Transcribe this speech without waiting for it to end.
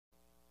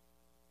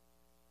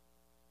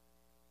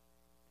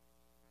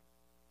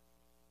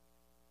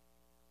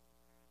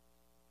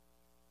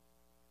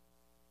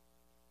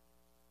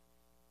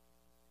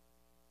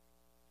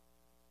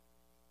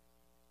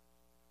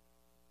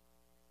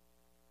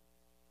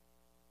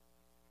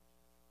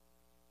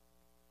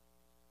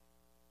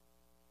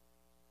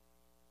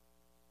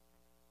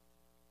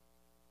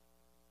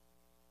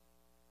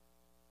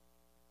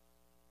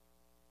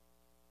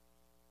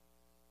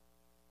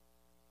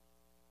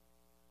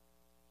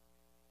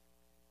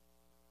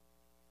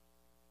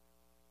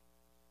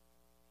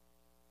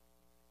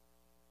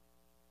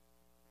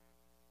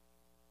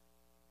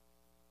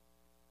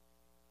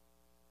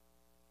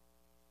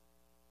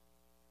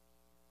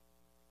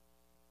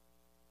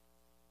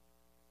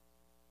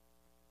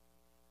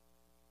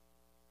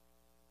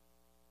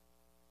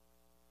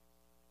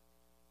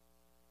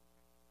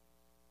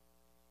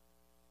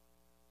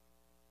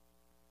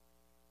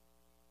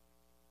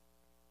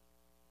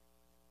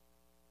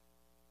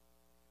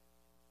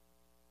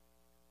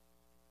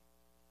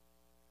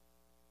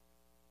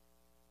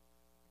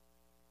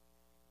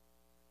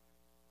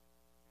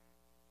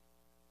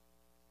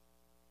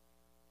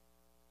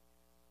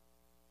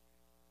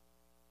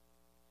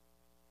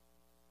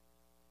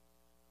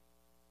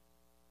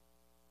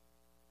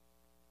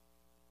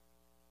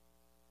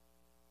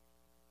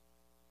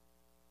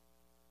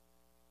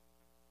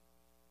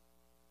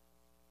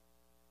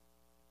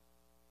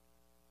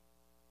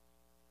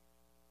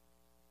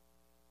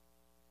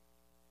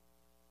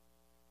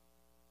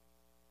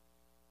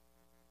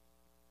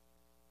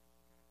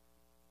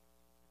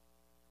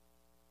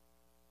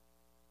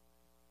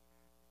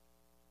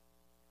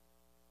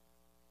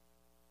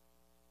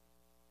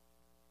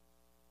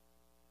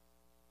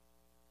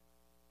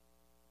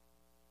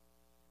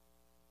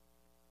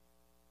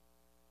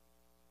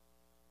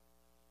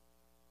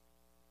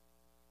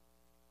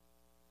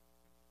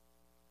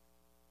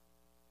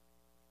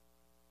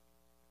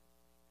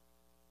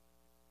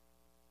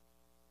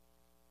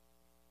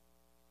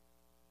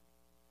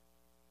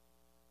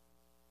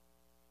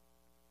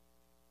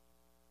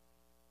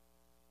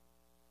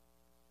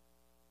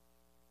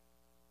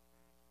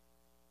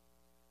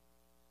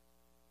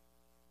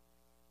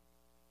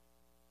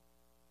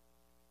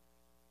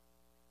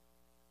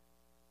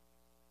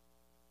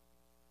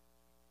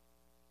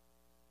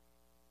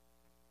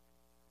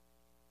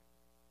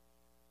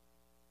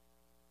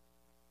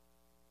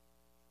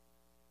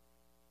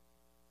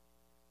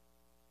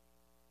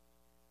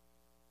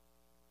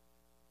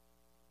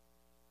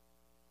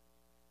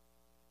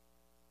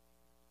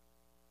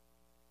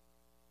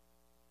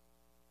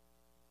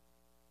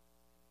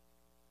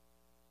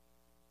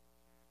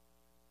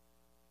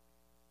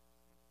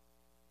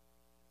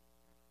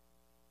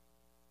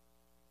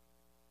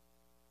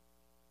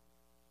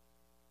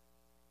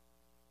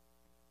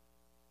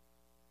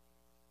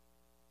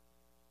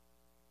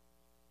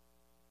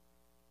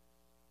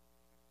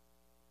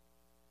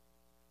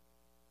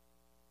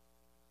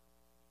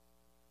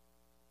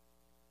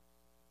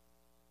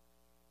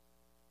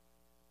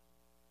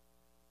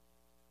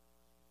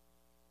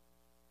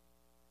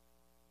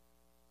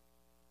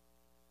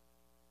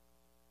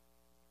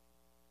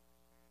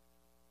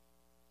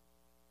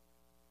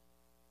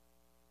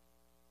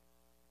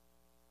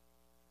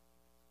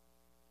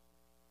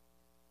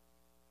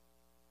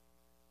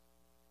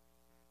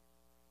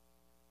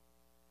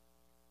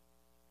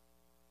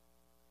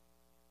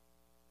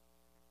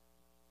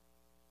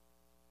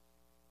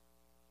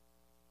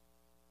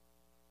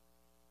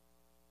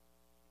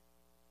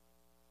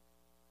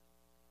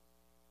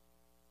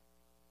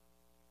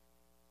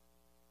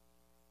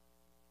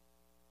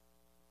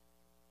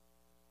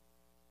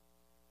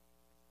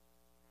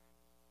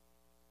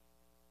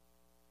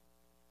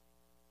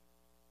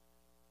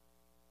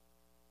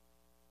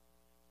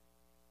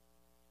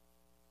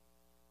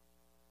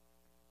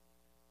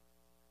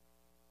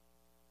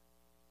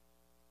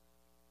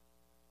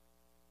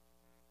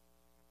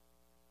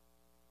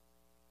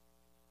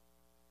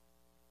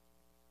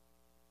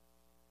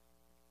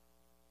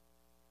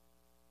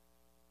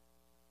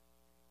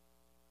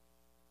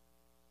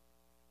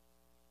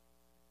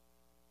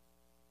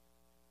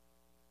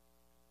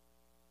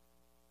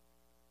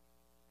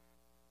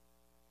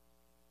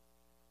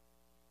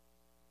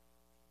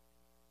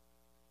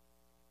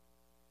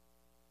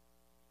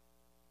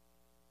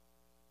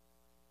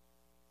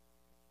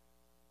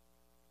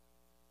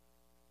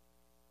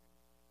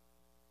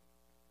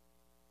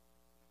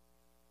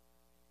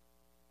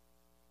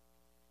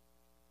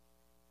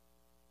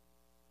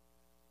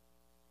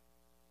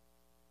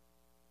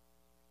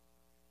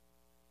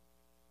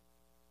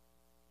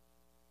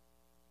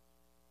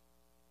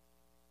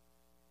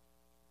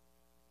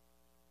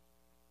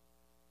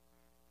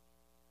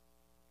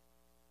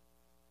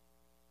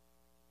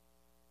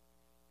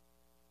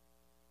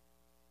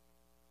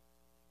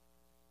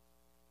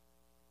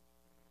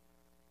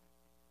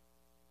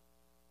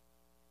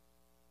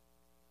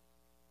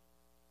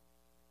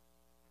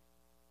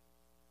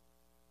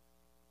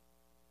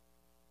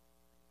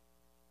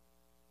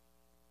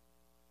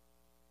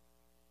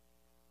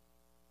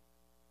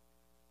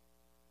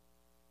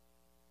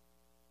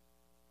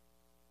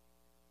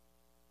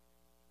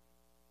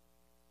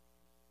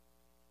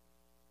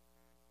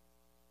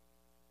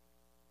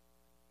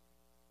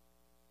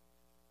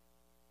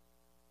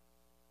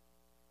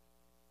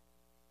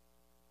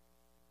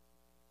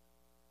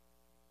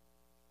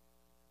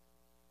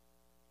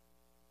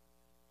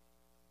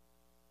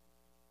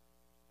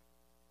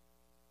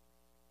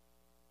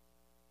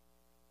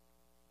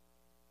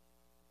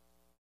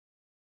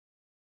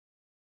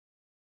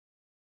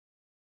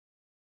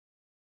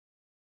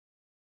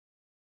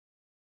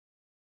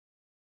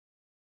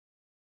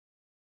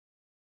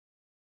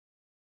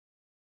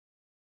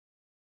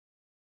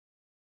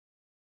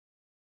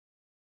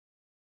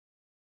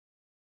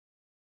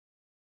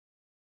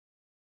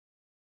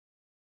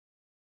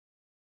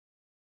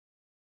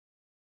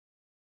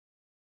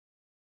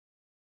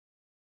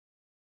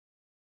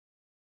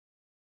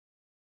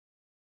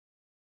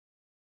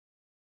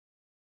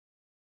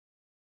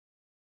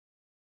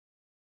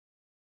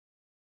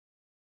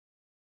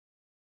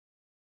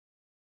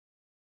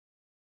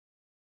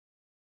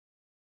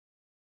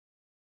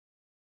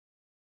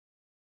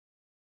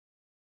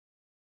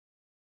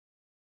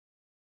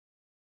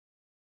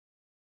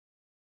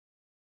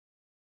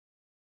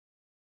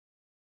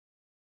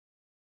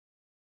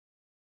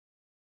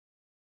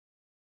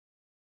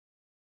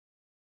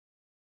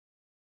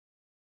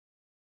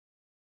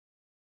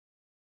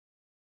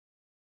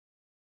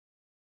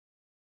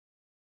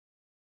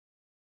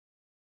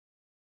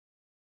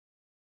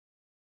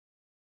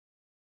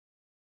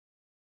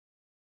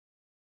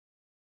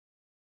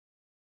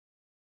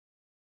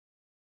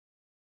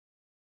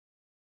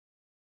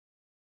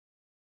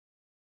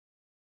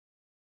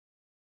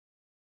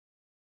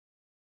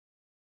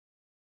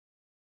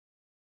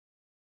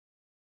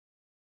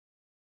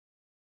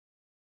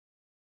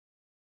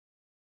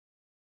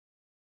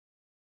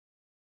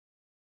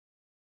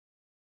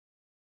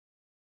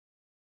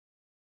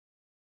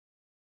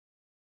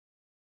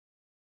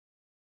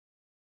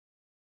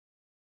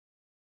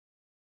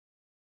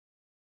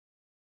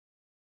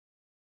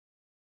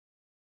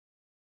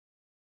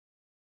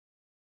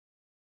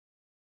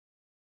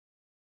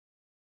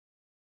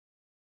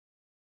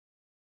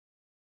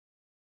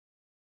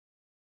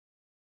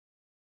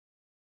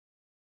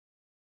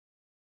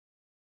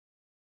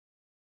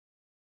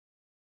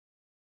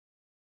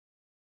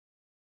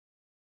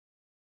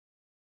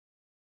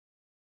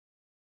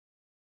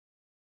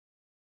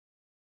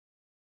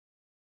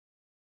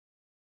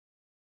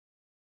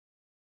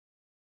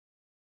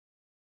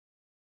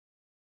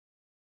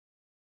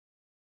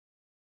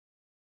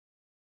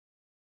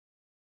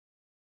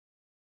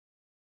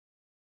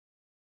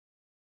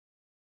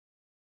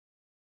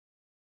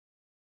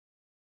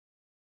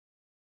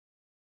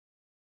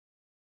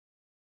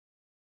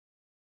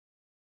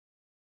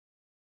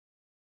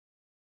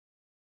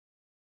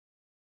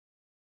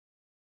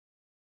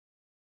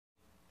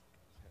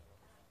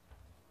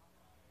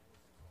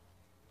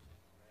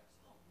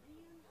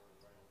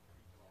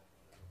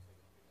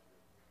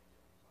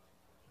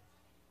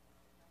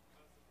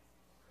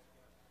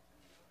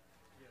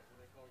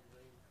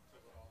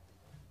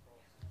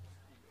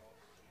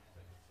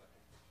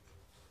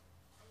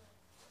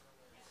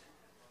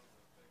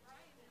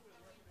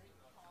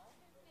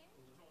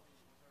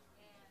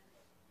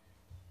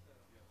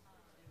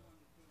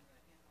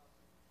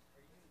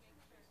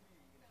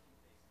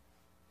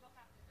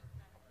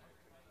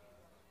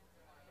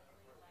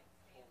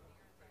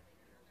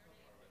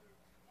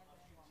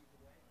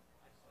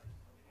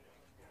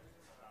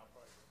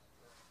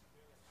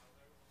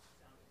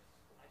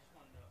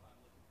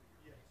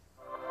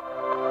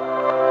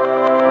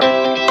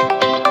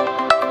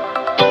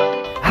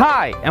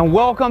Hi, and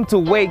welcome to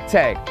Wake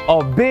Tech,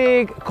 a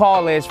big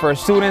college for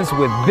students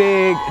with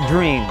big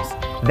dreams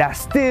that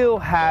still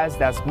has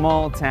that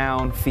small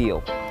town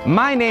feel.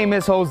 My name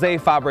is Jose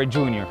Fabre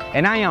Jr.,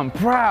 and I am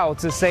proud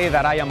to say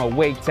that I am a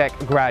Wake Tech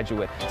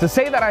graduate. To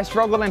say that I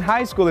struggled in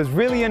high school is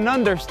really an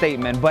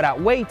understatement, but at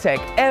Wake Tech,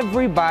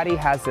 everybody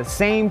has the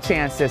same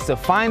chances to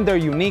find their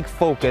unique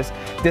focus,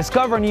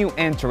 discover new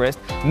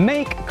interests,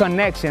 make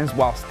connections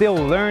while still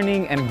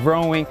learning and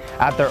growing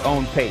at their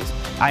own pace.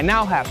 I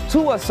now have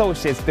 2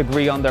 associate's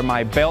degrees under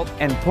my belt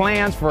and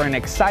plans for an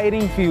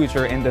exciting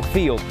future in the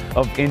field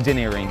of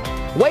engineering.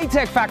 Wake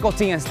Tech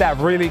faculty and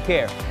staff really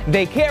care.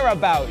 They care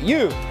about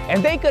you,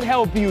 and they could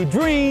help you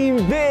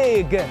dream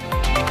big.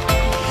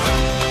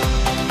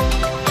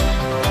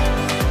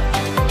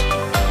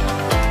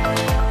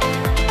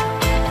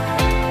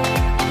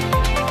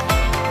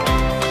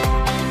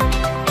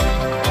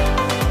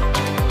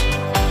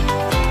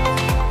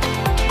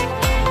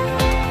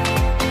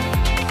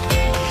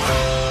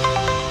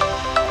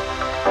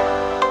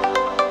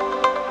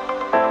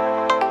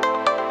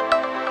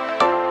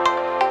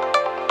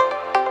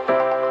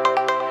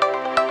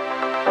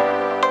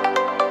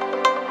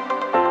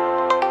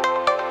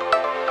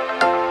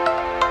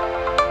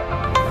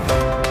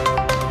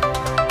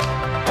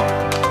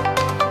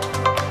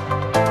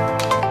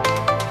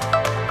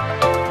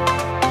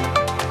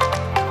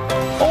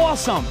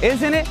 Awesome,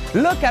 isn't it?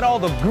 Look at all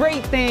the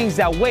great things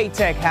that Wake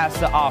Tech has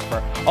to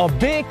offer. A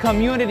big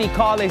community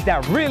college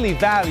that really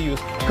values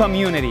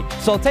community.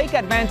 So take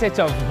advantage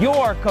of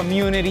your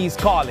community's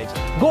college.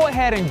 Go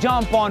ahead and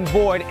jump on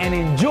board and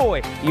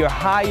enjoy your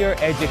higher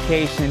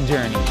education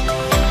journey.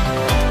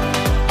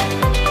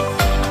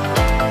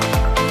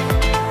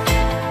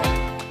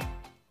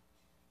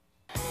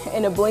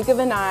 In a blink of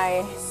an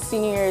eye,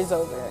 senior year is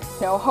over.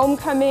 No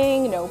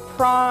homecoming, no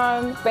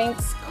prom,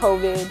 thanks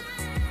COVID.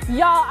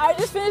 Y'all, I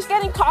just finished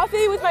getting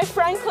coffee with my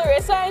friend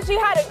Clarissa, and she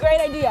had a great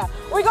idea.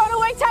 We're going to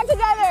Wake Tech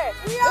together!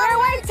 We're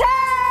Wake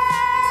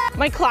Tech!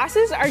 My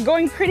classes are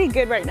going pretty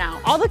good right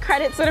now. All the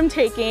credits that I'm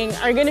taking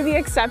are going to be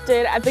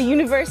accepted at the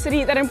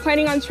university that I'm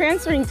planning on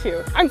transferring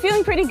to. I'm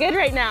feeling pretty good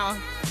right now.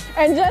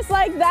 And just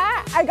like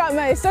that, I got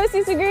my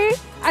associate's degree.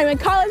 I'm a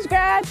college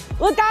grad.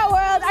 Look out,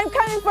 world, I'm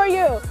coming for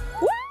you.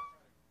 Woo!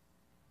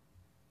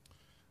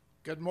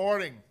 Good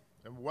morning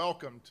and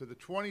welcome to the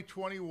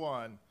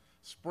 2021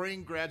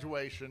 spring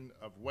graduation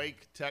of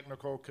Wake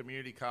Technical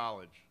Community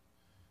College.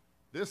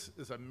 This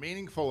is a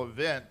meaningful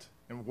event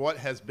in what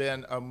has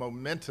been a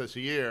momentous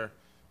year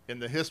in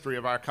the history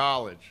of our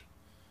college.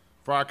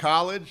 For our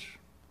college,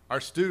 our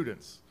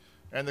students,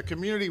 and the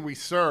community we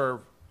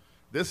serve,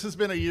 this has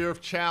been a year of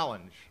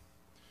challenge.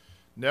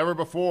 Never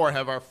before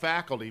have our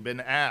faculty been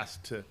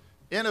asked to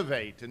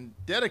innovate and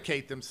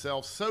dedicate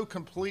themselves so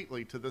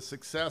completely to the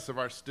success of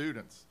our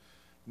students.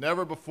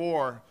 Never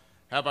before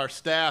have our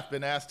staff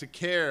been asked to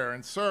care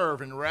and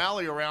serve and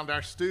rally around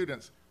our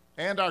students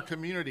and our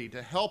community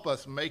to help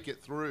us make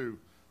it through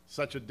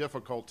such a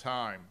difficult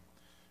time.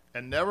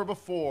 And never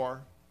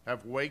before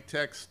have Wake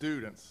Tech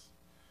students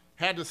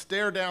had to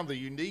stare down the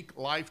unique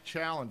life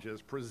challenges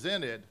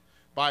presented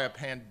by a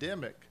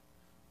pandemic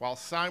while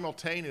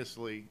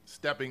simultaneously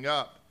stepping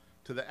up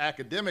to the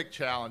academic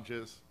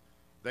challenges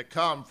that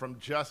come from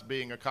just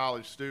being a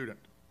college student.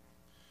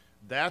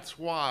 That's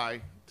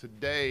why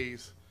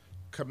today's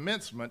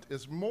commencement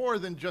is more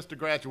than just a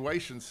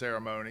graduation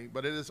ceremony,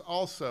 but it is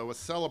also a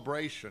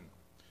celebration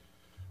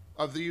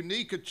of the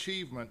unique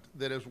achievement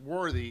that is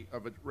worthy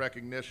of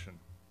recognition.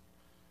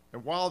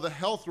 And while the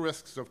health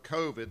risks of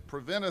COVID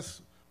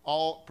prevent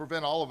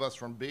all of us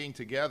from being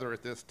together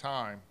at this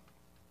time,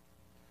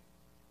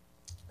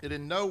 it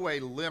in no way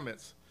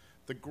limits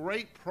the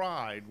great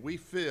pride we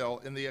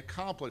feel in the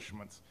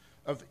accomplishments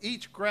of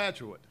each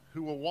graduate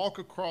who will walk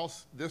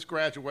across this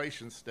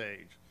graduation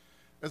stage,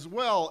 as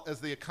well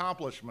as the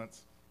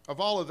accomplishments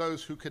of all of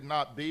those who could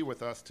not be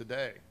with us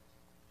today.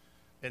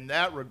 In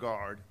that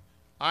regard,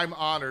 I'm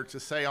honored to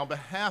say on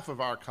behalf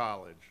of our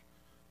college,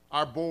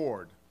 our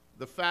board,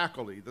 the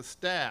faculty, the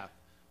staff,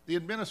 the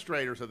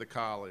administrators of the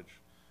college,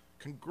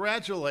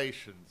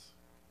 congratulations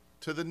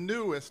to the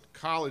newest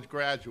college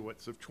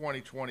graduates of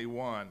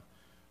 2021,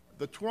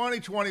 the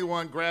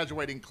 2021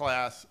 graduating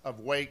class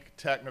of Wake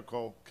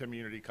Technical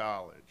Community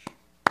College.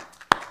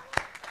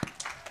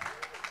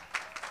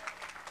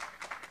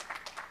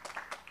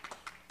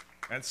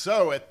 And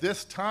so at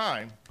this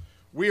time,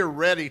 we are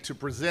ready to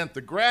present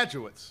the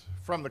graduates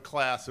from the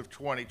class of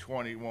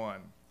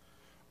 2021.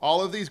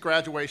 All of these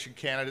graduation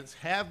candidates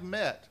have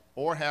met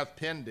or have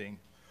pending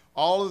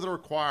all of the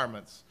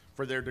requirements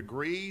for their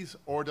degrees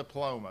or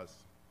diplomas.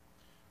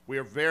 We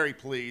are very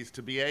pleased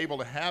to be able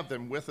to have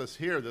them with us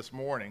here this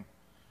morning.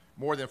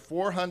 More than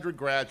 400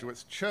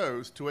 graduates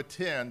chose to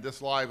attend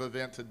this live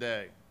event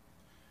today.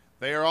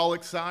 They are all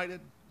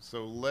excited,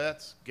 so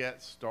let's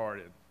get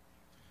started.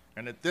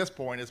 And at this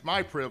point, it's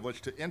my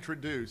privilege to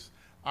introduce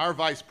our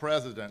Vice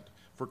President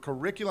for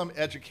Curriculum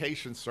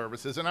Education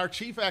Services and our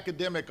Chief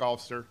Academic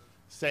Officer,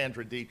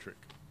 Sandra Dietrich.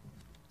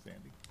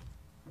 Sandy.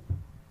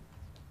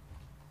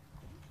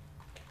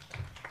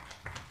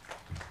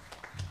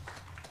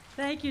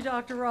 Thank you,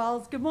 Dr.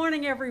 Ralls. Good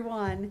morning,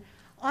 everyone.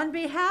 On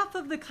behalf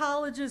of the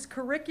college's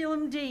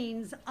curriculum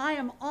deans, I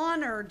am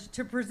honored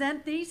to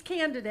present these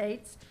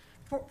candidates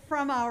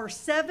from our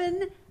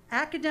 7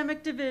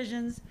 academic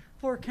divisions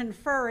for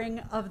conferring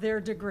of their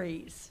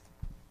degrees.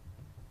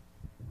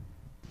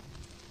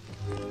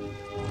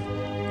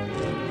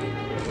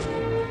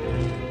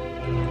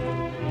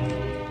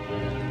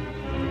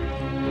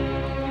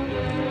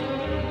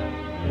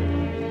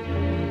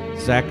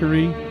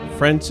 Zachary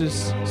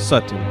Francis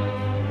Sutton.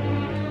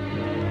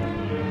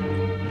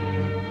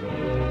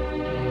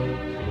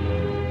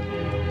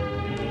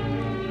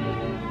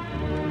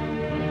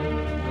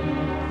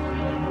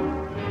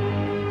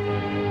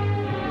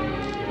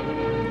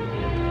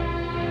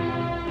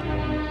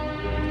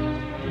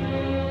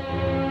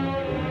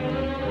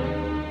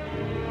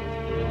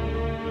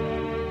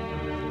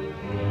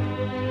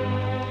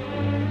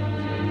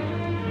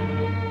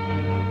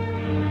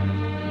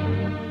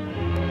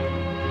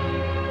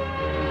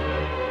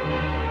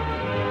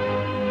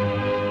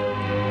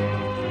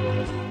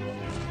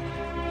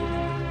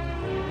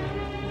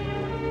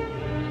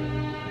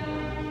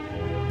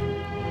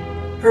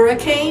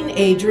 Hurricane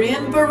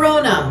Adrian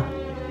Barona.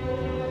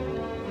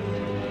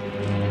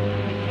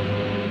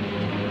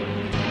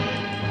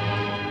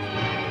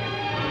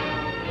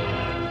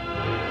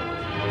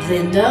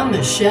 Linda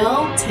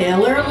Michelle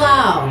Taylor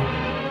Lau.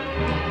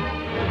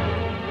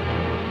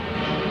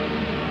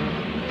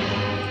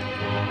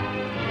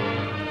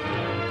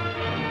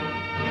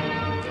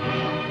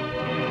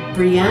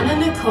 Brianna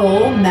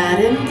Nicole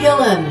Madden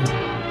Gilland.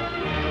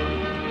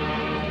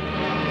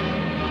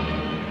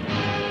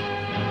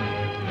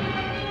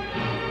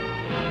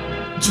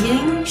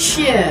 Jing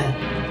Xie.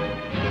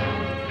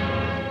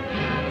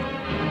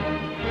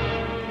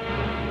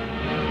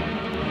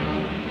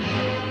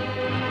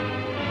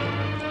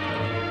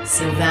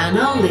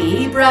 Savannah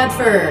Lee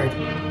Bradford.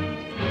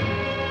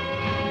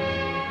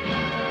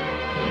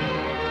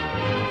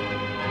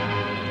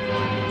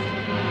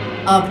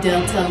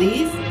 Abdel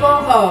Talif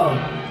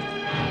Boho.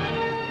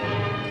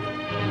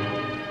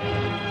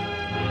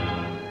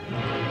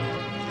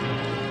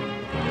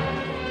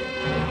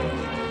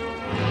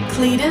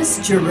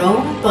 Cletus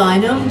Jerome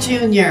Bynum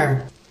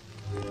Jr.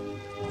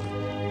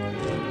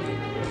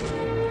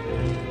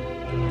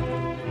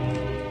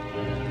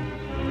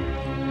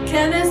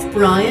 Kenneth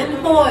Brian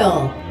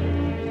Hoyle.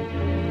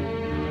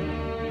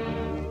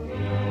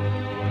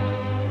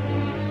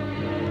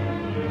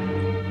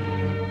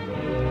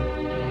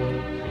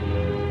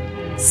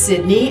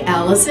 Sydney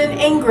Allison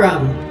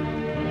Ingram.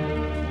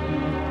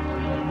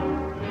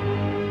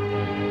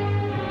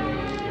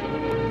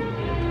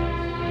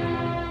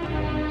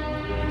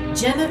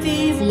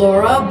 Genevieve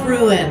Laura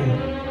Bruin.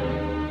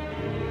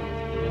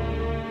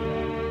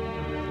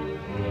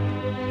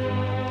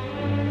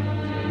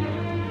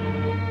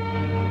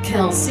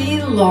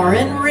 Kelsey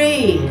Lauren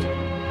Reed.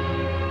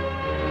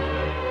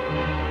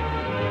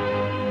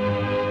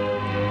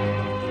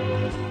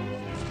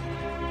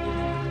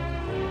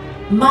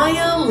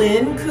 Maya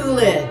Lynn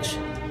Coolidge.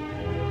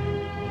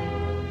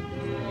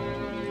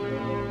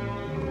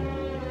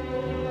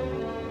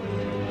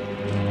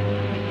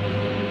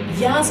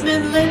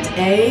 Yasmin Lit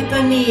A.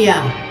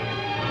 Bania.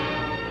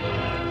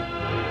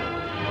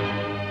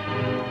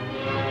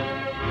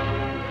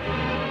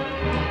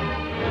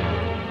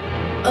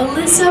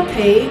 Alyssa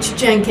Paige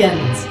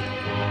Jenkins.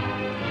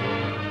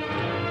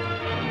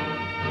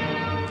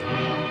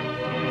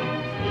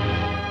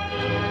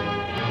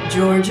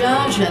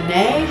 Georgia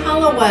Janae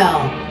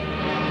Hollowell.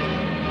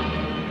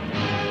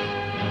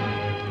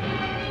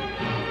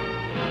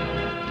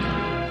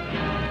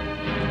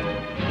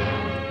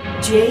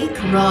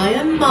 Jake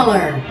Ryan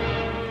Muller.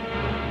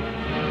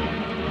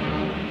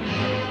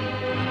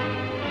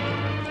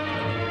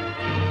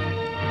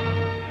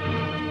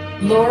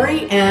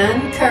 Lori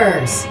Ann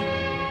Curse.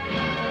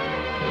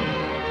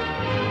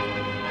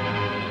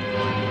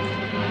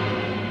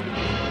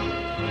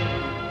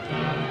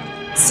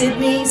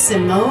 Sydney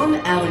Simone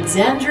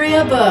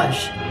Alexandria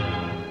Bush.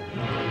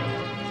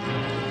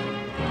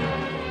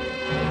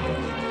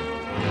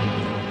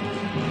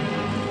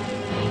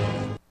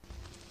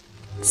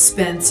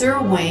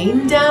 Spencer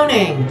Wayne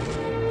Downing.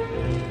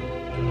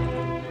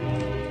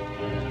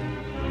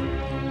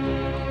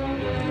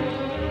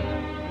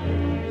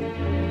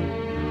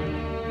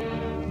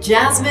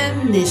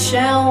 Jasmine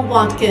Nichelle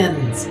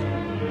Watkins.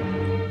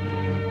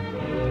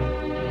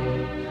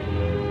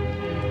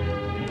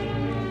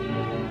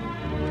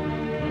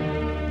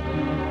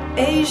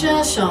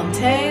 Asia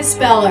Shantae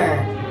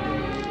Speller.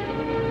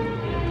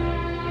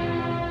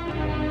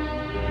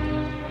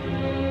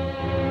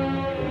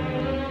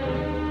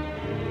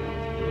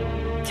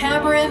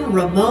 Cameron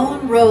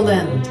Ramon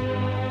Rowland.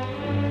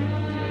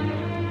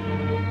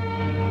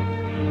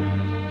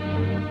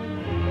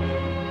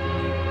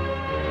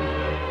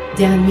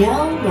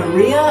 Danielle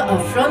Maria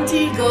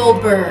Affronti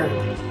Goldberg.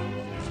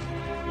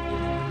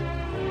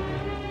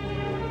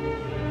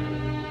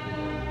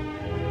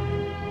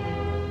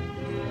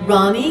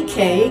 Ronnie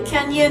K.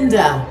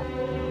 Kanyinda.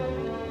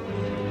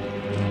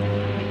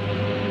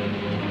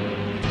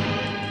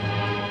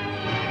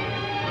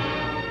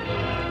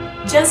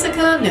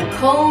 Jessica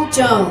Nicole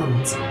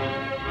Jones.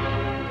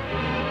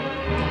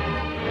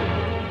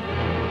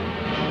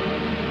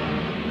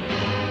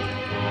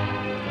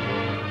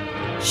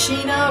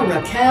 Sheena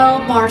Raquel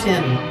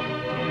Martin.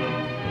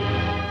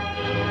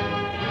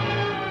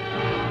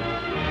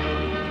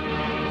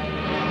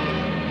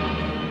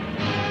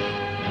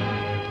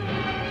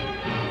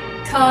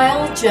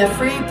 Kyle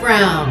Jeffrey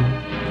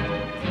Brown.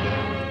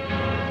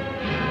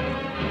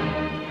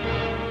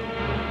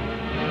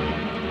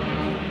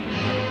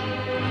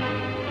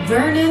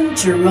 Vernon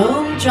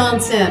Jerome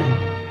Johnson.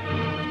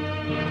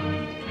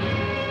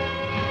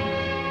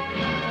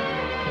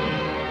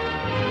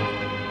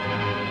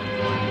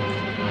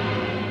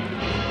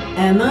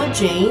 Emma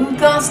Jane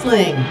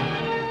Gosling.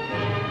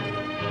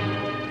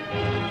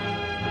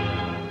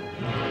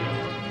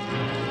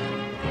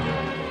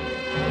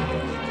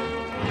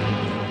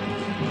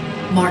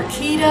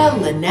 Marquita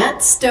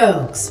Lynette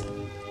Stokes.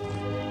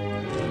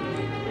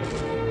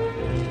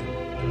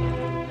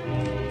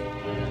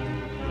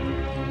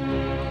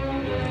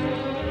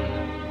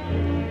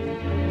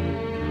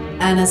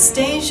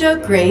 Anastasia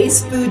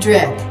Grace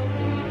Budrick.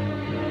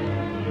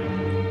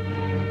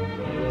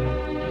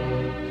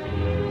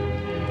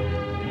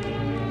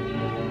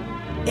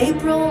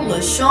 April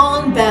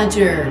LaShawn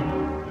Badger.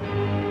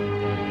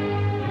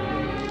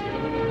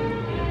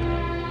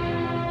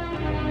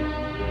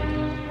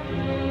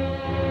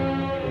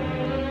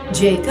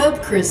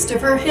 Jacob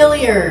Christopher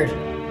Hilliard.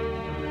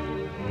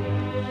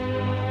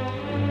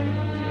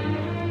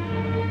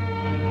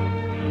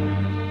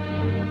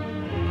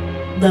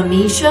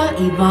 Lamisha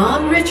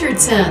Yvonne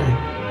Richardson.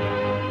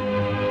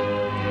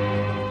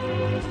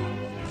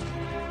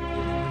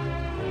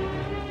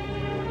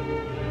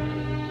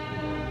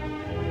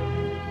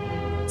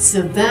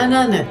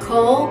 Savannah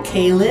Nicole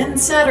Kaylin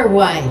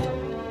Satterwhite.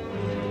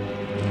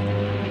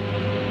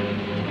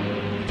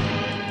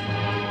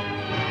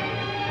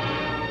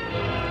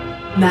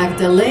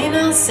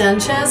 Magdalena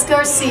Sanchez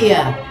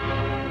Garcia.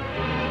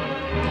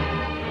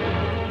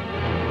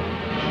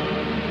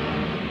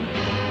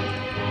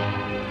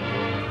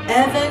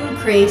 Evan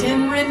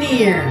Creighton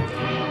Rainier.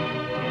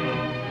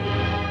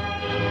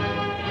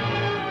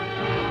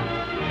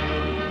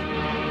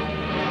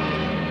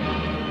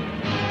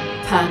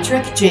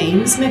 Patrick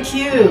James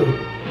McHugh.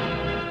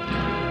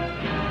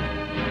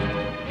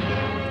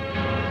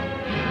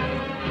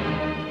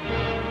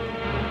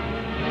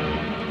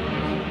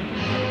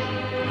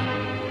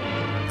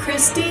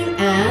 Christy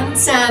Ann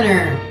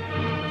Sanner.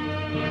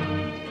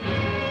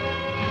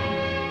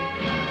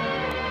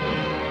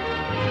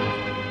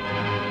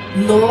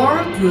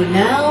 Laura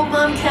Brunel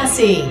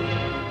Moncasi.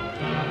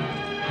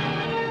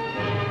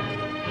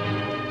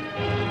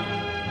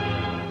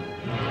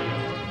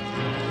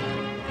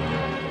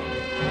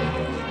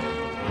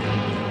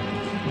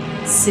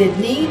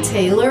 Sydney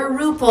Taylor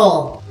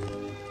Rupel.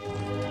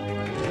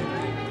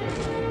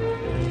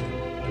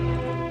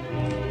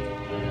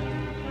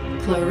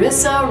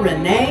 Clarissa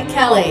Renee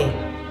Kelly.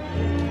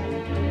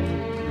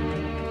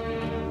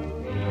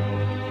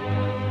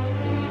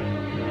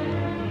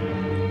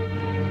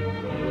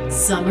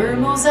 Summer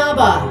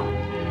Mozaba.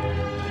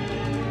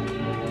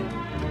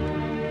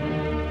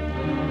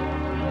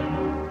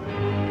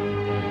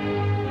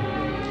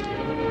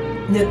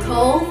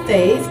 Nicole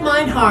Faith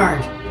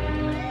Meinhardt.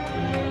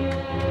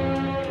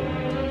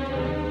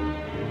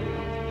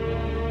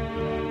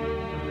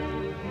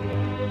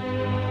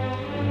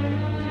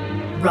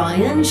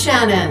 Ryan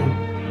Shannon.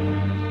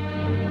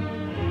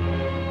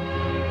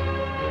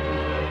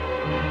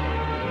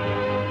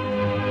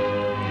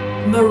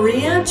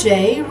 Maria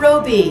J.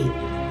 Roby.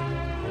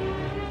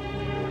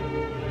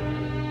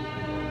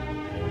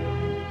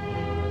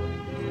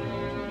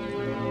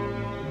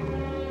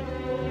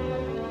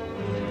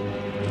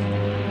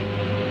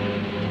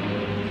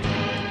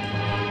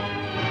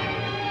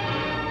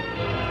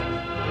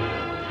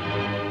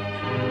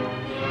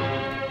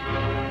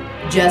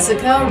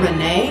 Jessica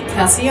Renee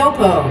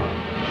Cassiopo.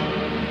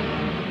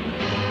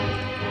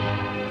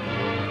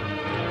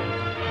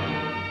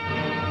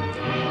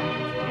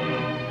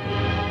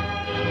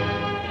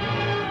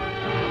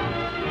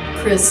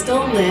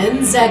 Crystal Lynn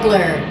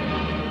Zegler.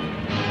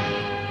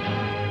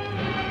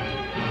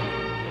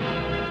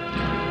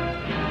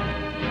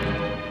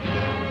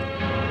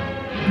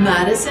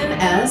 Madison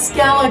S.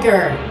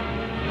 Gallagher.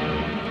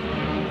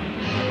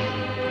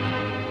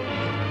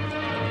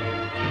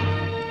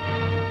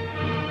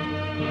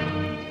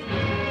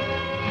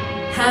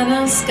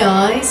 Hannah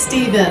Sky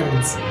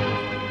Stevens.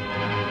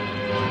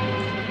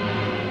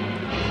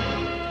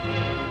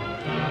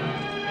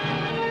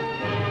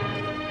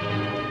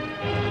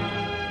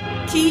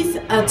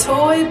 Keith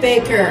Atoy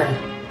Baker.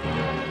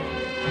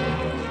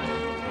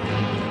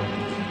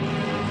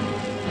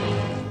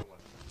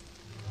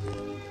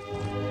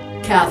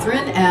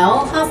 Catherine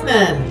L.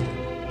 Huffman.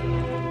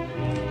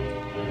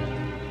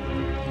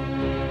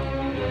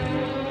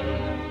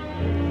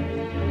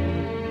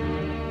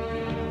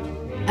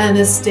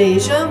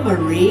 Anastasia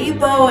Marie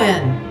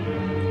Bowen.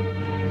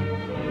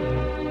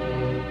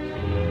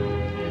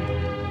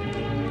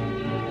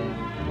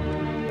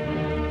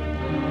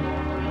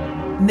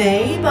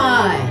 May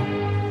Bai.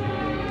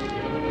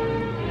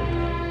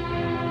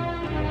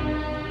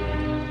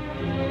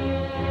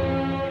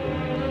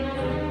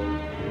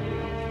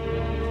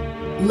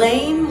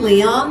 Lane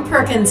Leon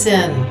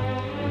Perkinson.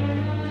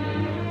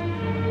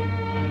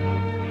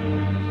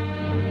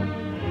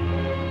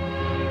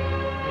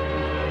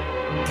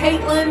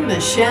 Caitlin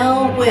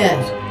Michelle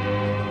Witt.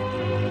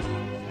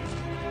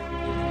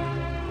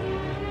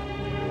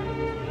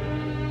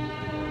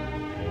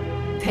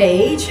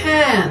 Paige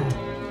Hand.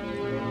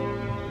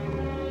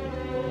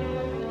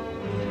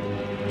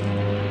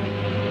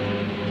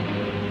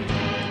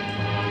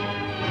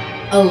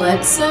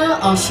 Alexa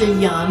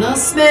Oshayana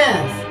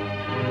Smith.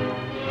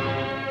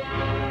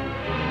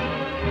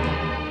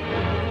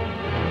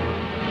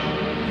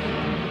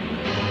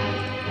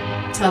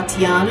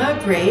 Tatiana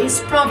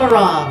Grace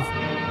Provorov.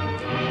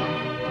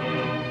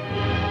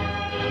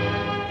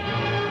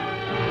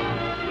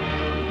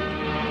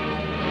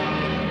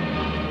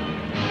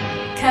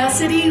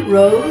 Cassidy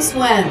Rose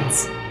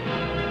Wentz.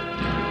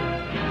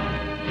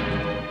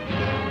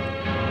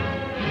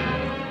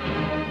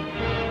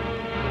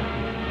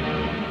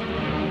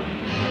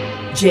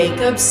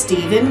 Jacob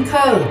Stephen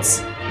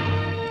Coates.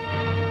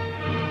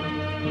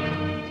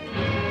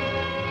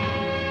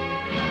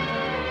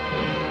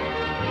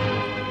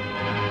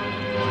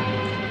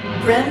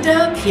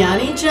 Brenda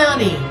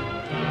Pianigiani.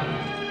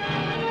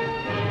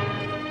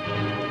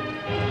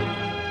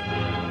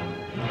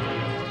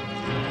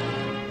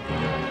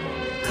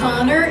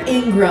 Connor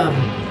Ingram.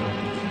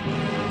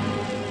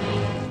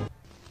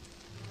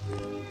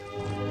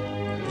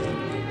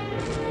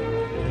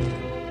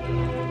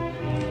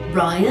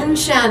 Ryan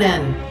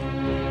Shannon.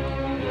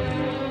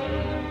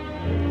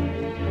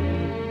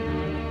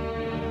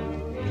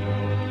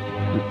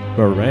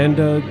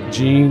 Miranda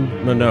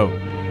Jean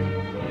Minot.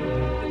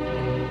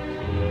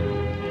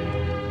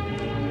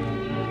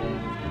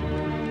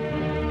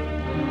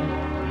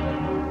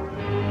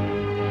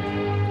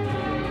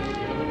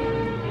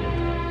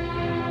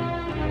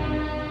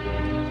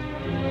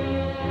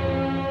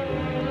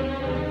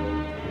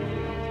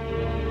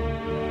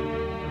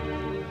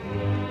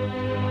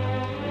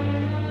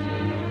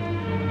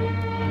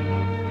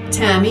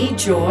 Tammy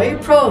Joy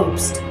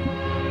Probst.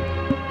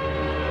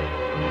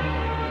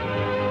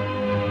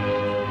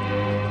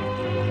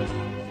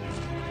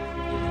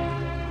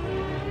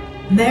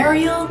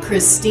 Mariel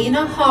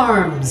Christina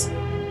Harms.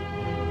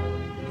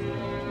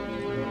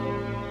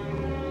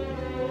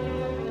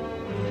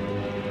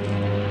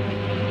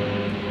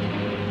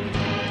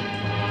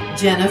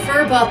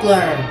 Jennifer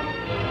Butler.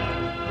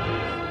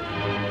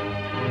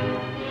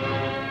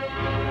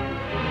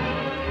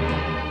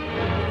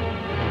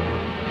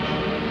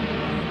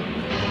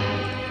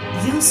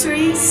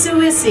 Yusri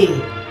Suisi.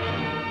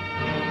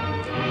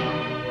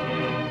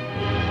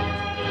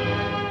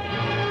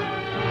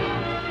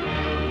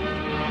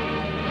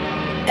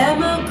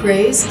 Emma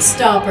Grace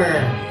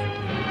Stopper.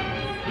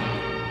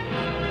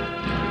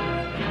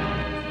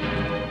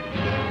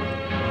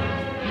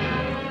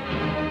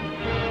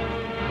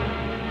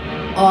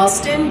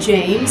 Austin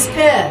James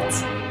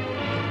Pitts.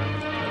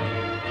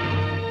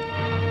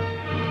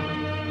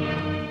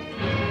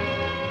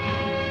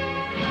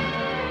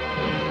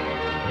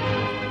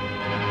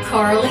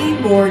 Carly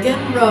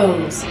Morgan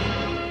Rose.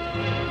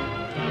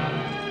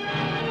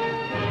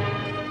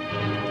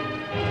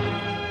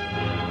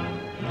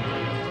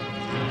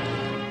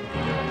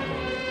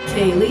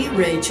 Kaylee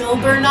Rachel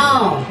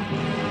Bernal.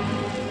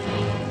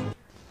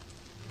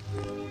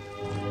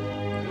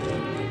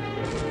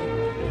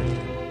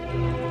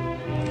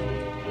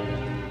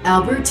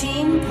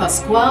 Albertine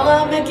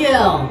Pasquala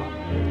McGill.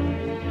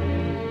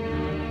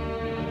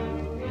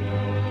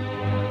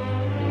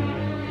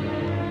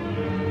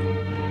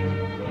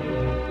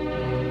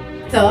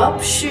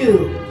 Thup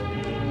Shu.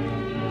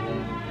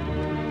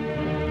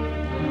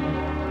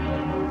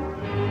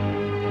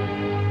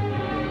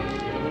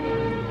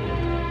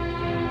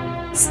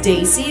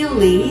 Stacy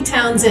Lee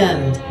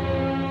Townsend.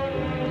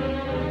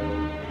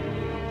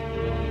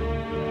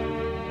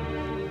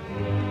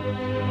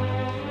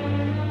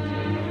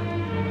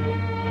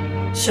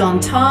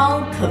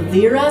 Chantal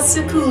Kavira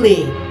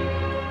Sakuli.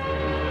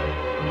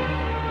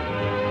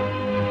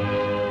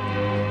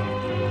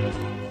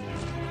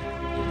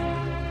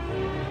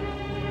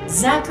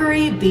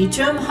 Zachary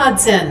Beecham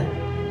Hudson.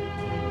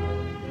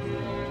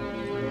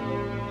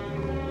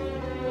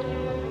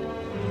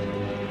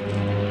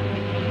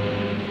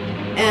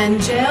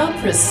 Angel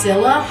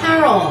Priscilla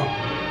Harrell.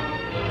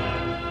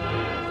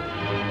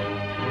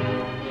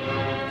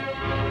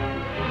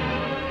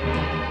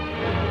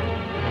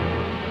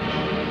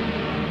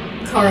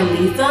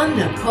 Carlitha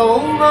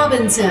Nicole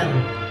Robinson.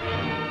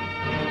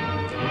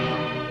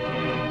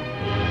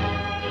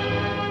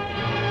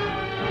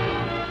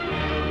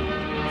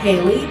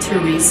 Haley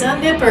Teresa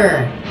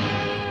Nipper.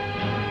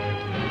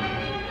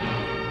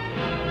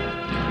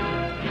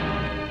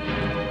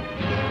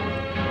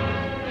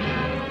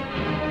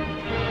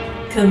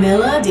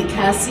 Camilla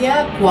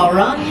DeCassia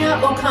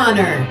Guaranya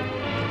O'Connor.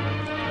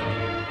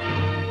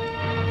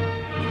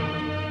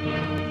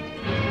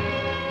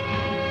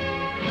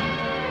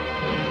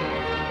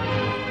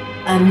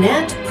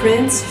 Annette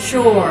Prince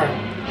Shore.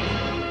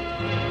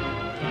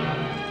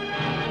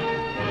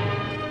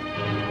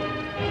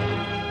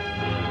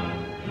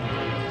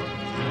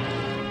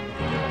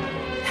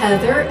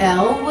 Heather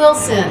L.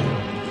 Wilson.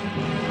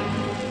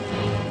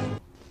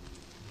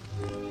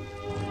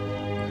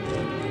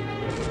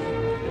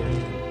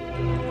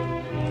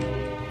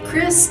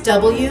 Chris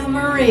W.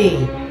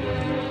 Marie.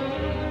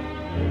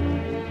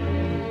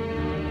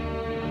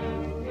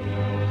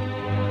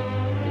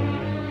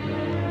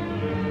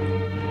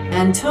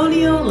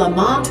 Antonio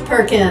Lamont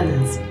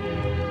Perkins.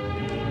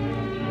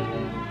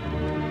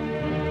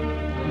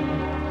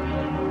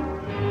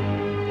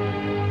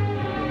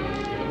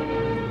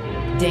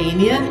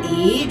 Damian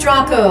E.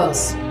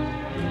 Dracos.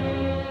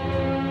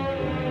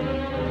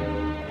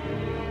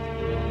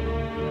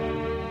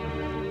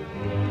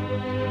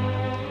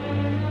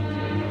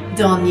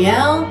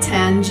 Danielle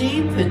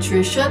Tangi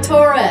Patricia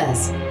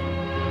Torres.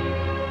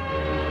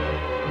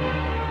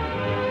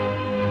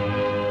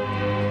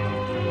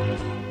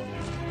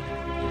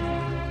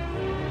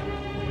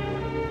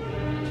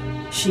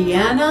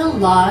 Shiana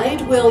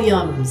Lyde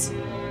Williams.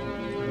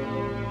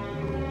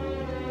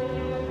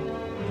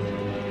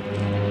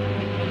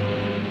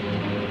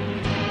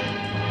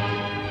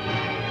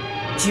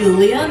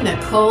 Julia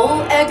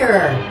Nicole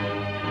Egger.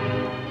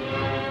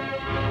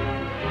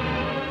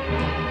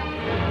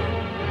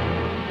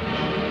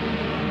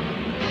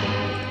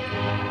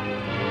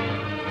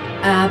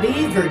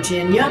 Abby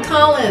Virginia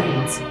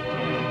Collins.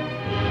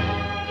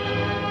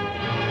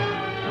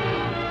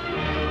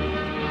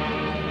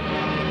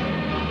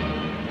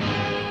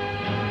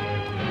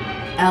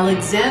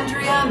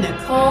 Alexandria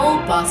Nicole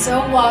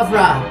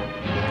Basso-Wavra.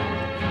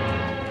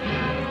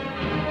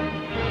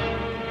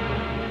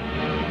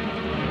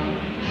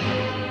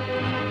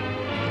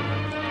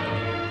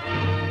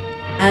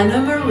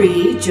 Anna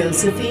Marie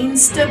Josephine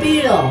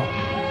Stabile.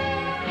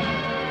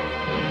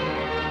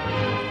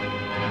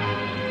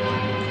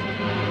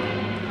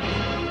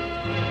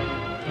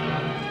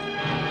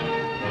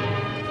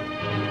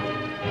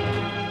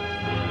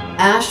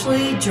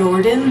 Ashley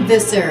Jordan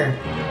Visser.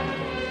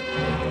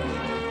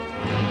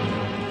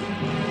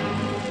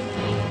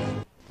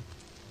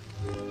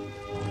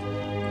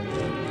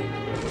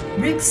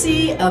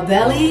 Rixie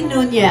Abeli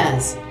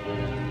Nunez.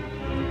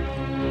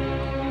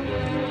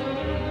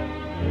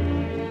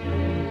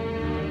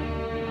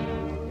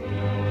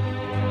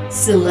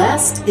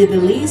 Celeste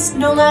Ibelis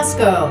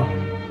Nolasco.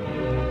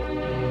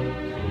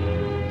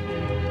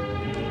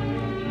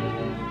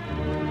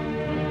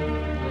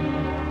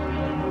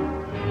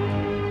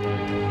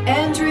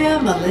 Andrea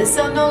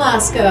Melissa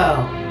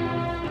Nolasco.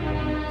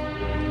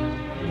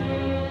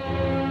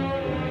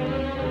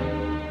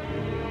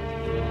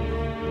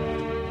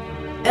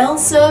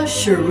 Elsa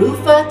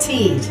Sharufa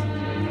Teet.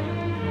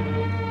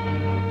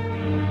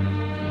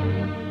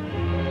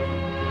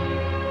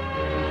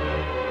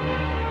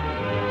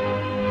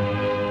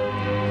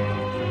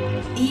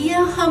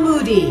 Iya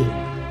Hamoudi.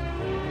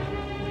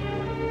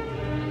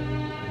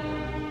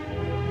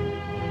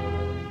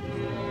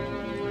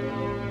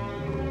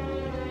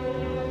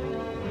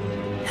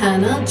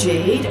 Hannah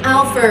Jade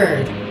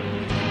Alford.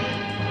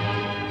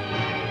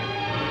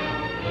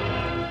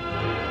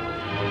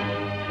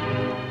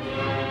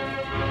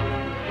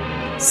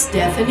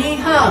 Stephanie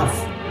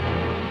Huff.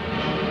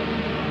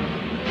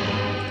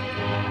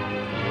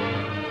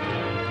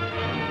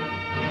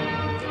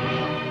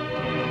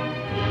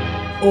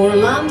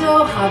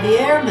 Orlando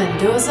Javier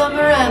Mendoza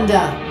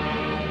Miranda.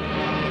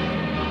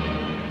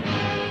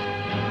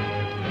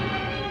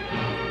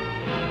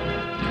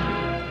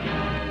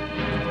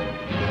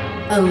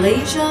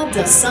 Alasia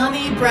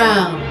Dasani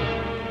Brown.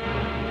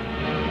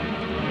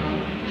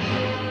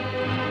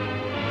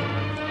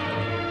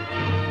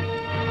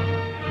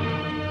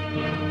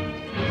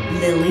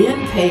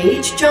 Lillian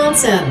Page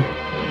Johnson.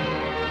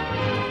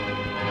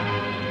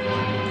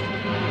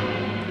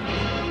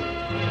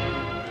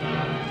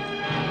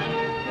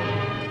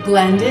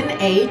 Glendon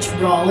H.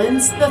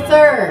 Rollins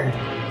III.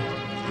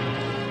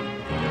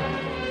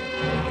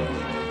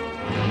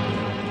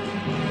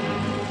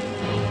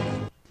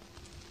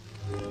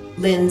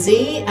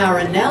 Lindsay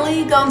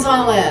Aranelli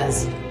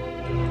Gonzalez.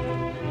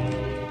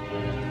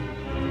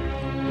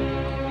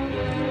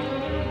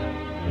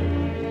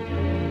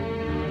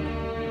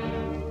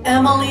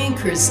 Emily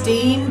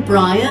Christine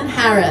Bryan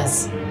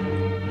Harris.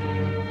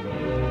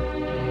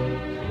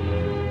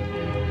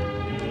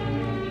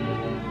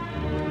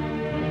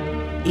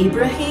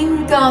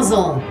 Ibrahim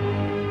Ghazal.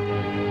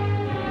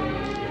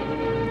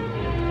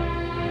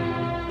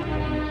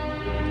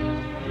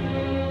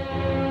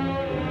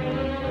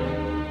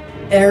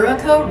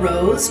 Erica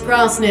Rose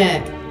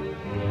Grosnick.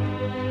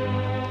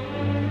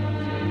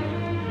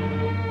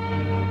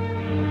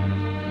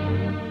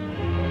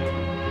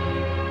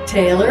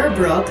 Taylor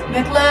Brooke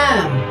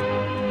McLam.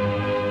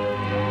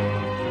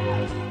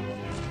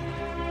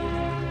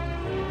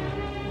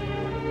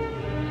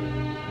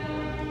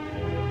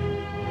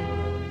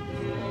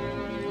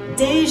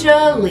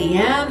 Deja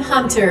Leanne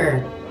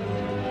Hunter.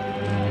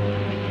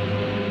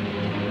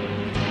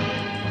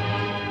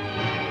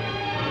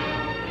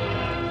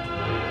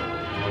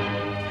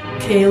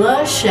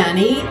 Kayla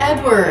Shani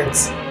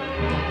Edwards.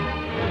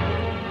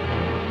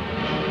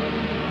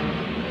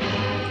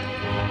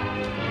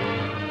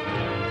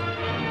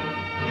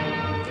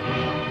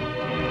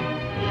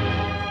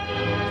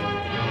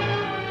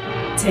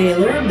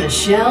 Taylor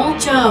Michelle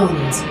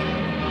Jones.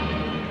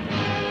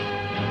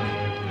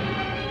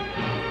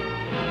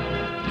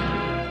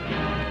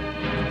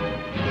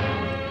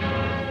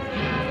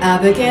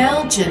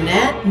 Abigail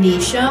Jeanette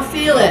Nisha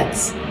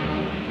Felix.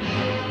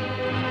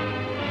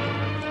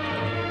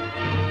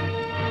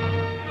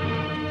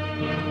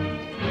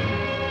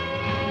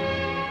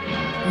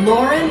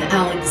 Lauren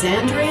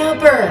Alexandria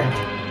Berg.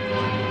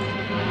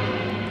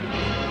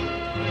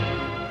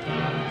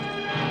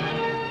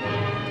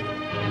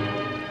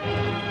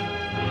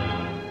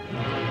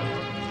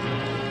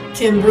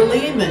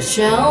 Kimberly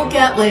Michelle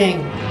Gatling.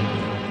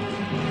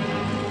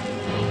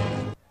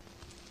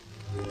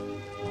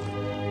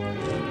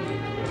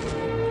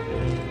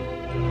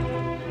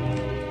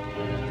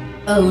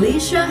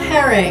 Alicia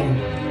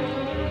Herring.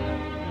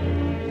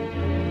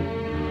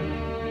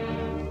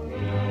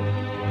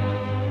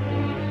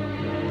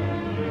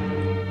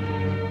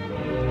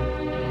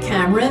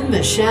 Cameron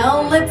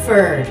Michelle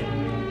Lipford.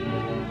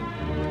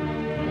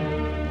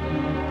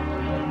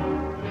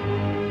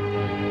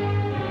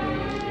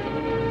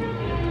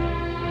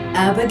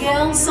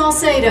 Abigail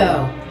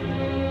Salcedo.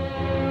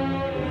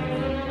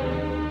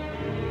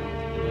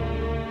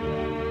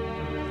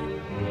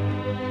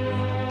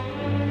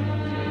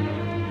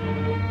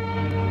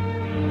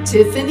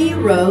 Tiffany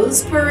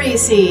Rose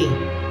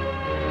Parisi.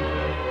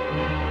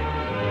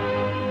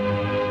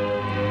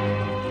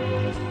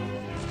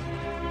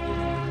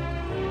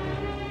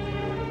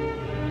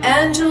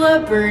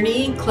 Angela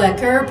Bernie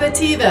Klecker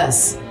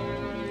Bativas.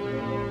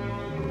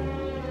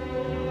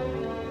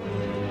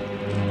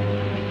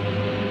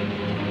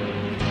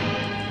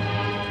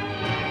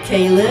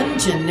 Kaylin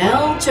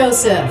Janelle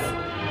Joseph.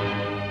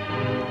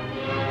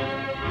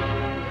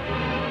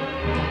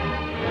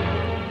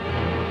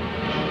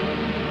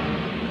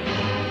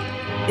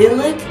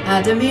 Ilik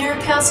Adamir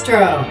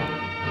Castro.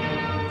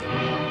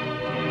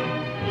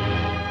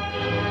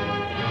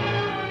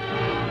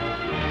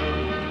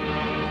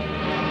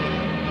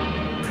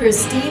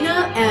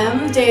 Christina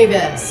M.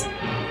 Davis.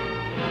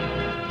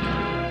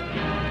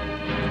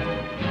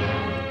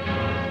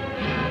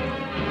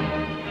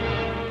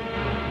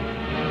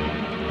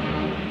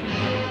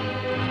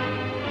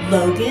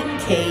 Logan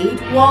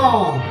Cade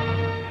Wall.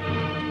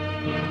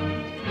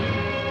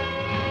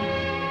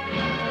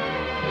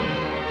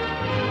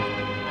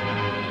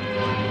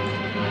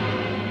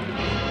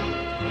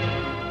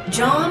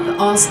 John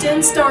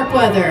Austin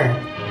Starkweather.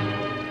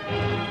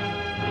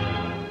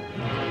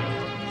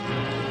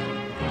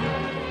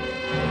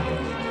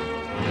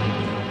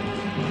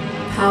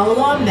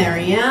 Paula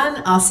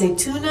Marianne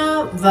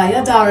Acetuna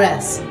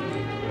Valladares.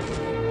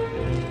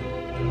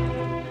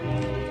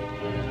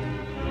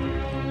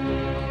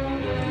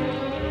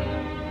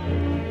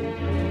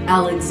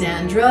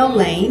 Alexandra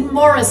Lane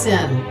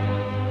Morrison.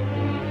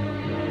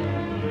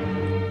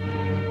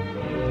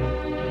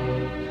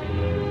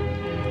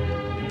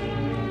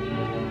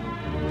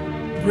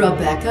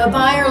 Rebecca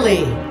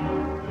Byerly.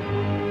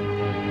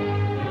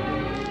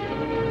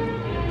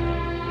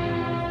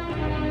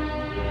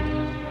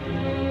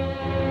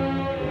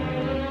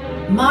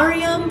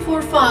 Mariam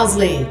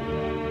Pourfazli.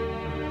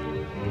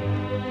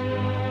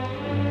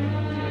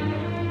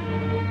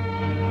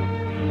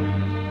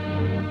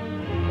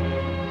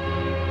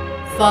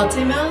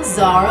 Fatima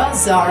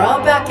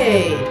Zara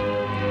Bakade.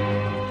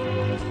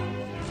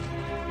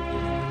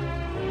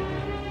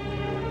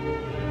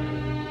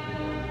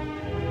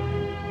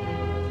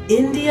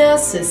 India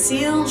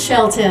Cecile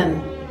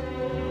Shelton.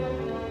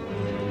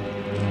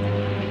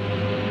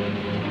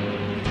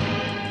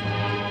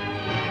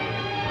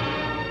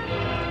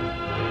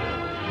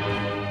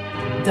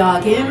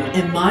 Dagim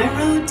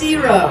Imairu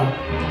Diro.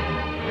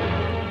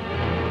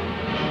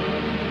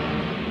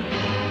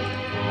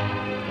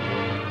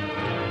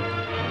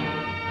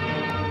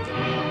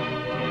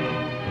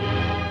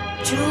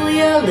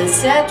 Julia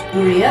Lisette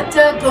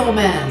Urieta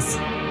Gomez.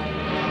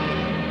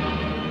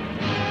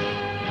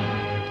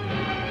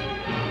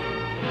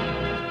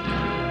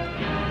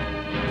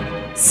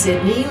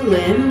 Sydney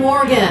Lynn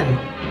Morgan.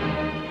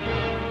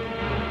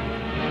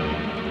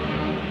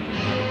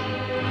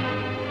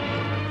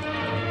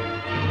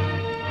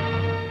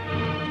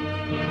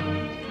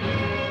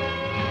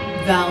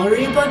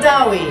 Valerie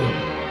Badawi.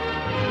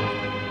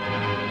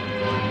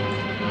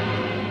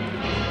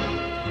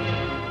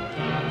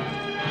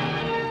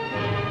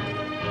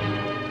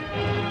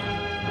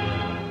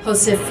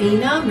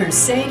 Josefina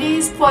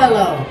Mercedes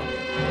Puello.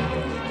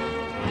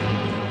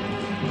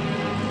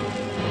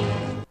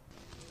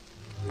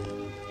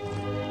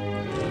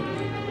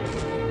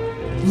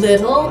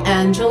 Little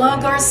Angela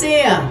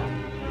Garcia.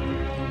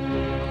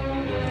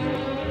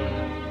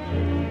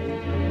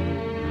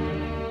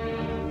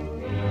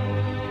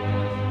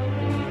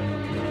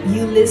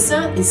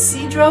 Ulissa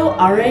Isidro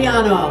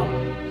Arellano.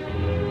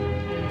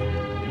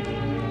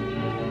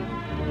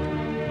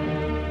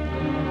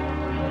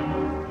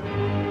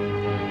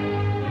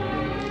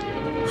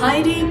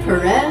 Heidi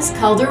Perez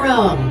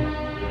Calderon.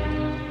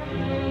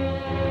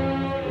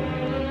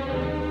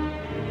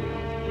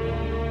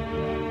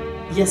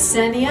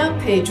 Yesenia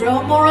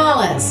Pedro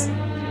Morales.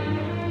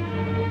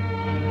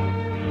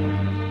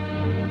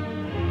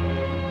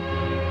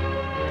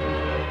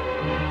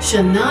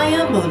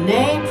 Shania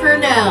Monet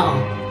Purnell.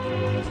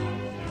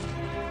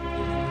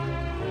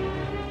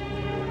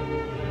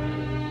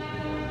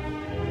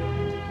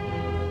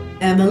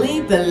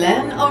 Emily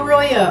Belen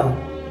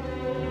Arroyo.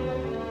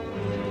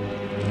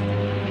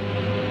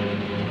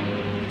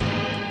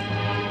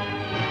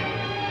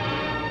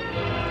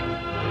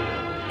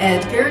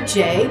 Edgar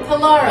J.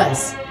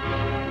 Pilares.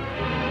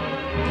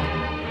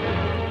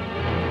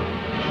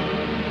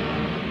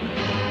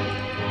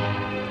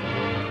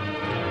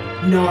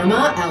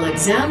 Norma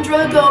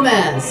Alexandra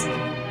Gomez.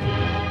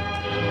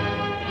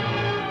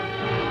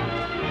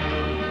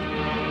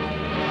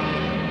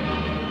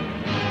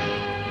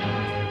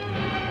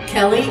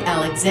 Kelly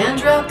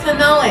Alexandra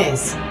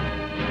Canales.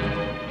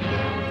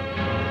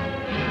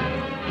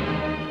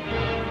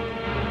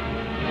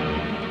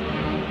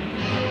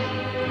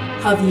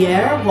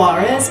 Javier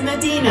Juarez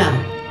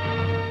Medina.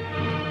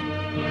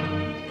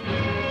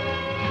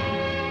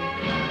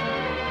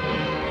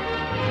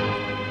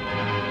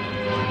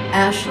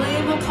 Ashley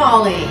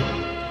McCauley.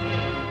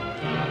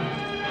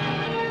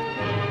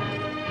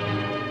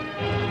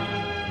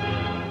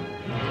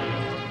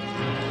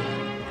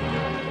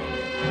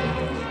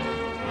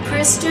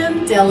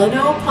 Christian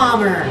Delano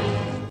Palmer.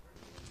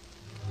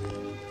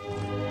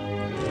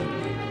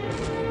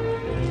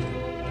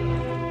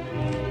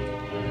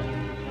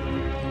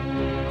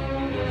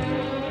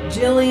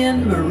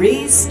 Jillian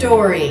Marie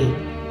Story.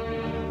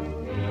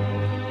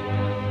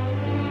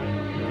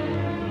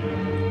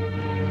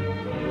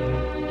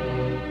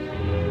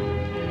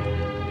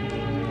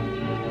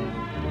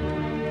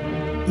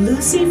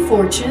 Lucy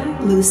Fortune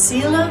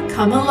Lucila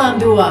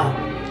Kamalandua.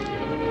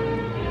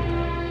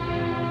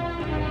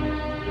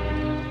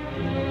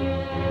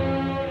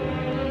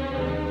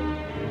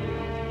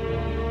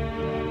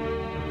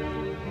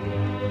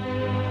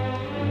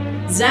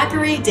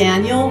 Zachary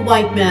Daniel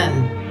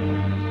Whiteman.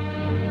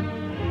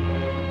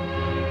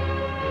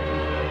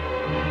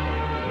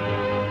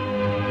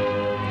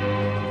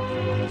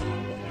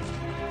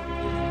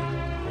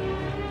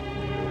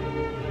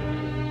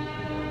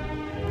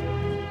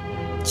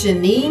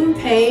 Janine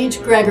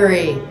Page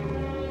Gregory.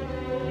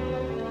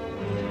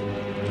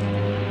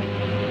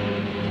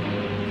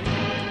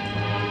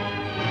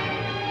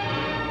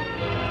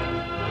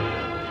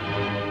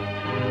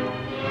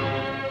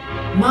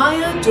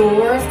 Maya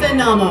Dor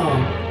Fenamo.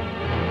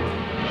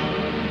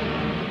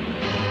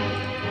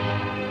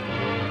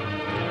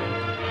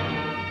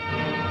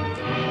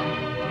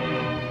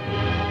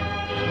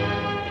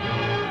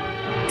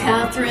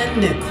 Catherine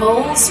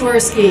Nicole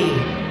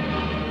Swirsky.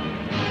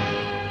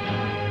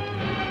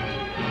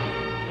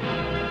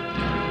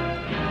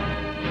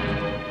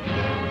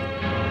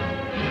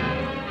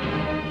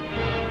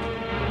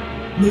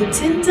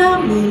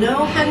 Mutinta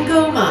Muno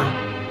Hangoma.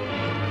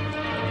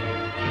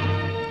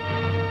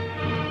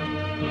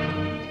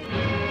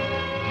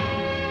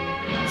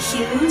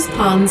 Hughes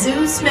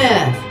Ponzu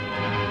Smith.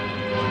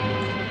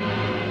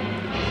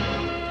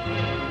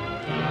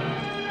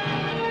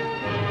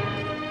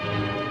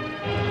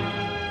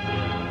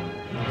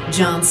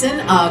 Johnson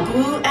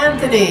Agu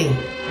Anthony.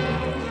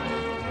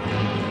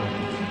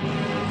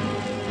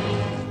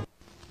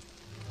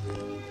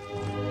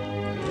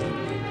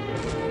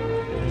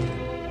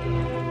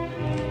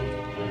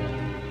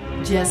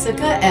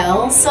 Jessica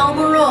L.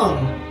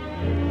 Salmaron.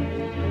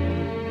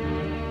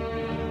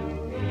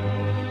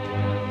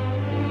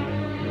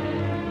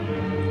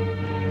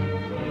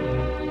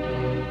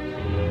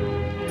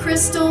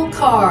 Crystal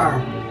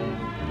Carr.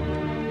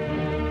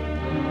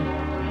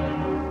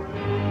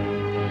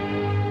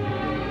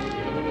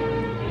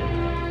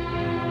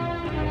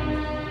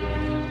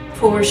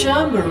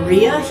 Portia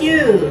Maria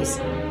Hughes.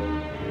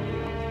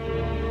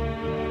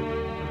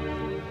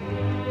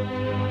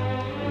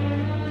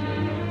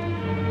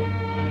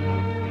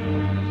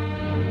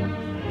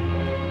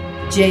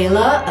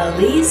 Jayla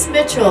Elise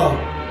Mitchell.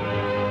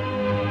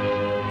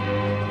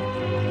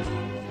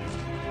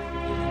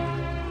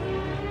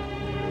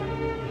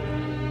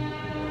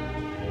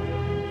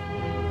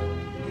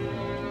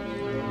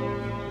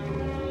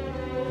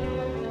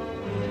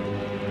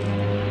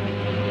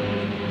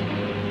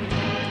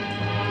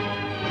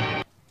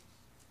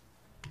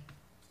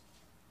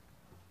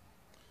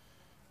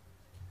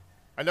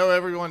 I know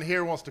everyone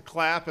here wants to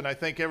clap, and I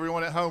think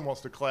everyone at home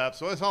wants to clap,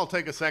 so let's all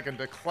take a second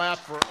to clap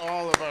for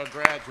all of our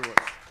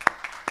graduates.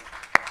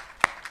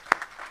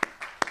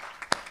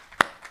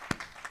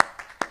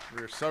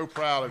 We're so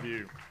proud of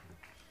you.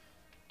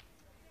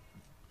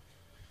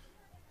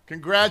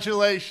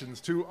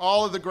 Congratulations to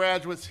all of the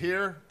graduates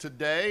here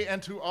today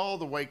and to all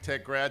the Wake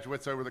Tech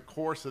graduates over the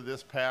course of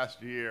this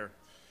past year.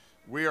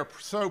 We are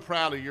so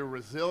proud of your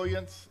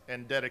resilience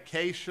and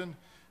dedication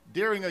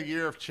during a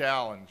year of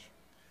challenge,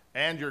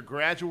 and your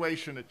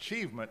graduation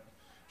achievement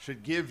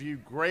should give you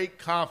great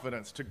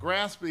confidence to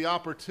grasp the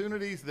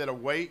opportunities that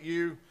await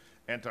you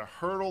and to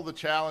hurdle the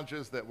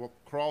challenges that will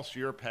cross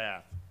your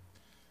path.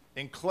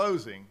 In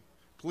closing,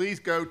 please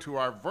go to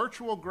our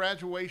virtual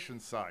graduation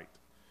site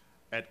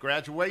at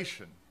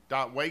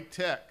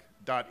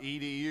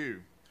graduation.waketech.edu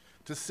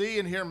to see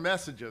and hear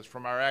messages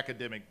from our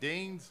academic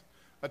deans,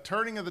 a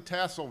turning of the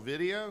tassel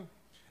video,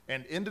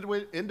 and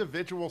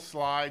individual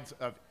slides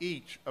of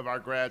each of our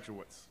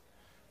graduates.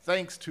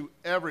 Thanks to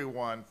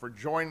everyone for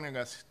joining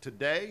us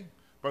today,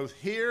 both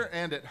here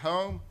and at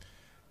home,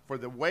 for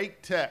the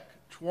Wake Tech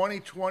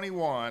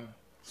 2021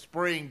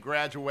 Spring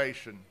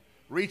Graduation.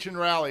 Reach and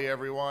rally,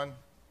 everyone.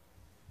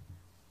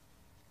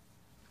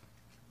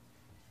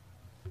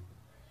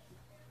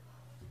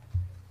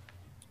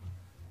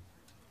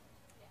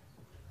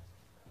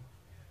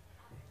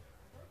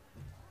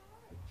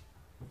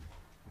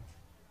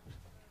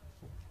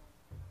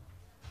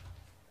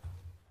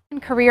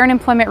 Career and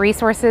Employment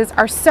Resources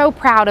are so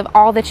proud of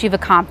all that you've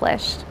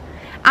accomplished.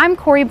 I'm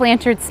Corey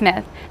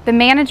Blanchard-Smith, the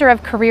Manager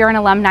of Career and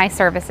Alumni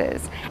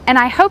Services, and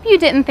I hope you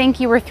didn't think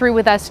you were through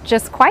with us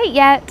just quite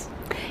yet.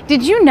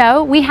 Did you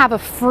know we have a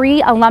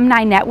free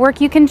alumni network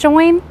you can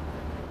join?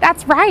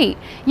 That's right,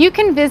 you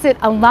can visit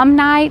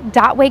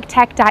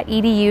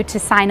alumni.waketech.edu to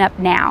sign up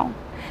now.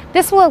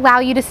 This will allow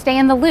you to stay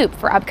in the loop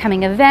for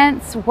upcoming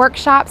events,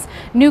 workshops,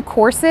 new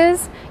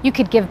courses. You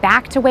could give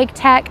back to Wake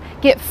Tech,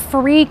 get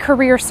free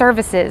career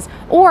services,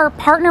 or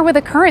partner with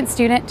a current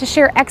student to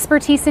share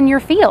expertise in your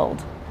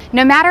field.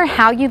 No matter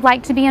how you'd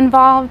like to be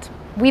involved,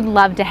 we'd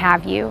love to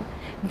have you.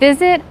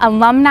 Visit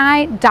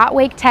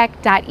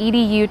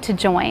alumni.waketech.edu to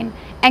join,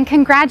 and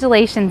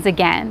congratulations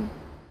again.